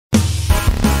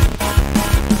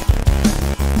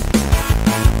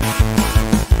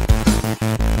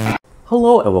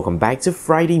Hello and welcome back to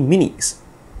Friday Minis.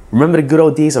 Remember the good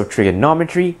old days of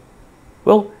trigonometry?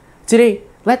 Well, today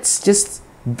let's just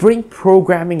bring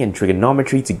programming and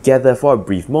trigonometry together for a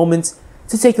brief moment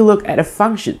to take a look at a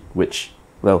function which,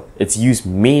 well, its use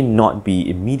may not be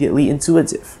immediately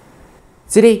intuitive.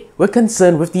 Today, we're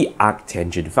concerned with the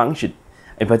arctangent function.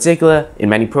 In particular, in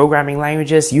many programming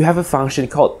languages, you have a function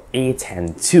called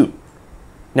atan2.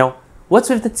 Now, what's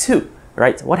with the 2,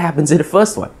 right? What happens in the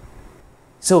first one?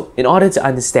 So, in order to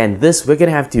understand this, we're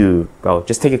gonna have to, well,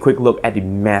 just take a quick look at the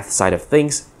math side of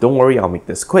things. Don't worry, I'll make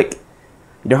this quick.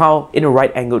 You know how in a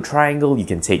right-angled triangle, you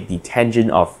can take the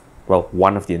tangent of, well,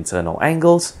 one of the internal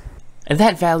angles, and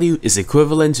that value is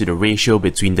equivalent to the ratio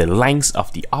between the lengths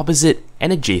of the opposite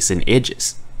and adjacent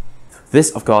edges. This,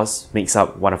 of course, makes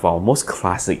up one of our most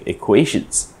classic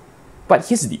equations. But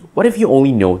here's the deal, what if you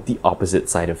only know the opposite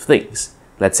side of things?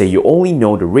 Let's say you only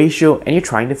know the ratio and you're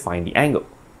trying to find the angle.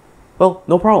 Well,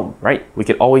 no problem, right? We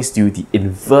can always do the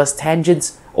inverse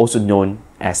tangent, also known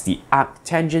as the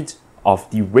arctangent of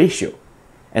the ratio,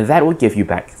 and that will give you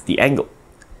back the angle.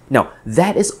 Now,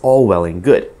 that is all well and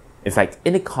good. In fact,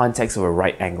 in the context of a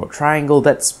right-angled triangle,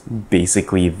 that's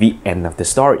basically the end of the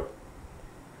story.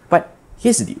 But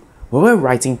here's the deal, when we're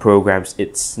writing programs,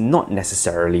 it's not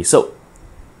necessarily so.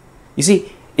 You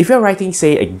see, if you're writing,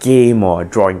 say, a game or a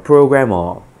drawing program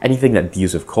or anything that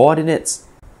deals with coordinates,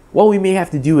 what we may have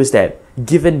to do is that,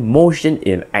 given motion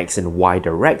in x and y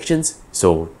directions,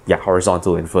 so yeah,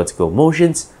 horizontal and vertical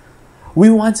motions, we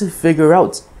want to figure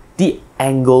out the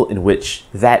angle in which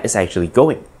that is actually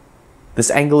going. This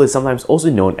angle is sometimes also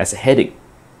known as a heading,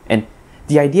 and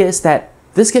the idea is that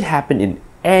this could happen in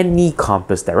any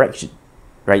compass direction,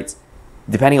 right?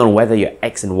 Depending on whether your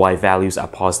x and y values are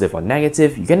positive or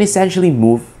negative, you can essentially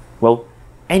move, well,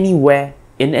 anywhere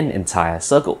in an entire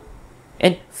circle.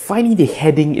 And finding the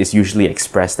heading is usually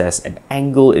expressed as an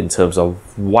angle in terms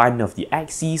of one of the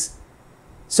axes.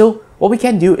 So what we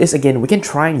can do is, again, we can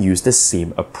try and use the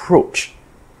same approach.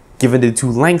 Given the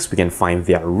two lengths, we can find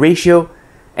their ratio,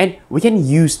 and we can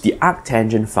use the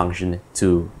arctangent function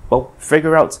to, well,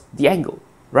 figure out the angle,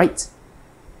 right?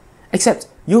 Except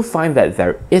you'll find that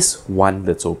there is one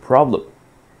little problem.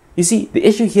 You see, the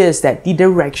issue here is that the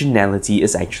directionality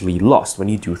is actually lost when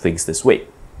you do things this way.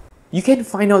 You can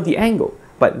find out the angle,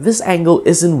 but this angle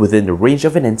isn't within the range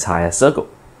of an entire circle.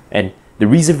 And the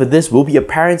reason for this will be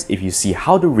apparent if you see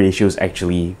how the ratios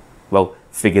actually, well,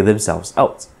 figure themselves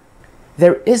out.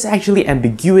 There is actually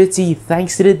ambiguity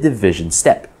thanks to the division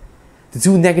step. The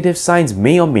two negative signs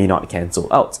may or may not cancel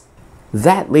out.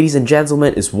 That, ladies and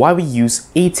gentlemen, is why we use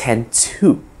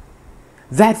atan2.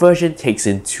 That version takes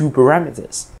in two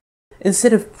parameters.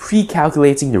 Instead of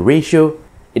pre-calculating the ratio,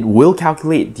 it will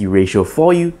calculate the ratio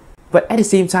for you, but at the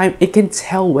same time, it can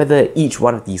tell whether each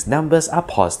one of these numbers are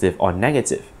positive or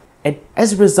negative. And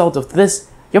as a result of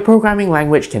this, your programming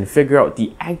language can figure out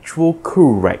the actual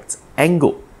correct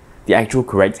angle, the actual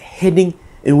correct heading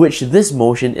in which this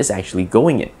motion is actually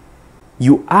going in.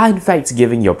 You are in fact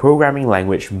giving your programming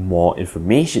language more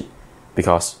information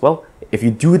because, well, if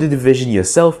you do the division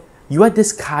yourself, you are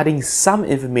discarding some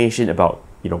information about,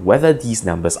 whether these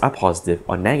numbers are positive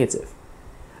or negative.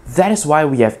 That is why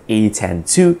we have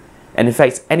atan2. And in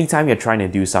fact, anytime you're trying to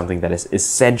do something that is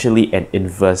essentially an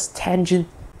inverse tangent,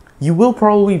 you will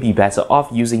probably be better off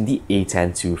using the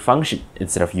atan2 function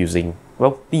instead of using,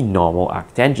 well, the normal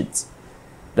arctangents.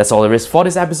 That's all there is for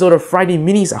this episode of Friday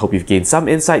Minis. I hope you've gained some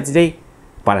insight today.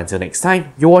 But until next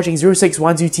time, you're watching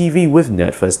 0612 TV with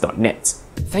NERDfirst.net.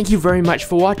 Thank you very much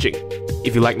for watching.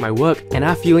 If you like my work and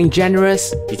are feeling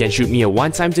generous, you can shoot me a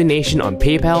one-time donation on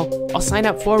PayPal or sign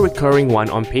up for a recurring one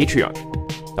on Patreon.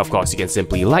 Of course, you can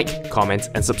simply like, comment,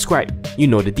 and subscribe. You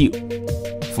know the deal.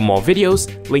 For more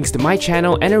videos, links to my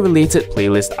channel and a related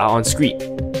playlist are on screen.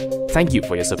 Thank you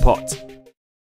for your support.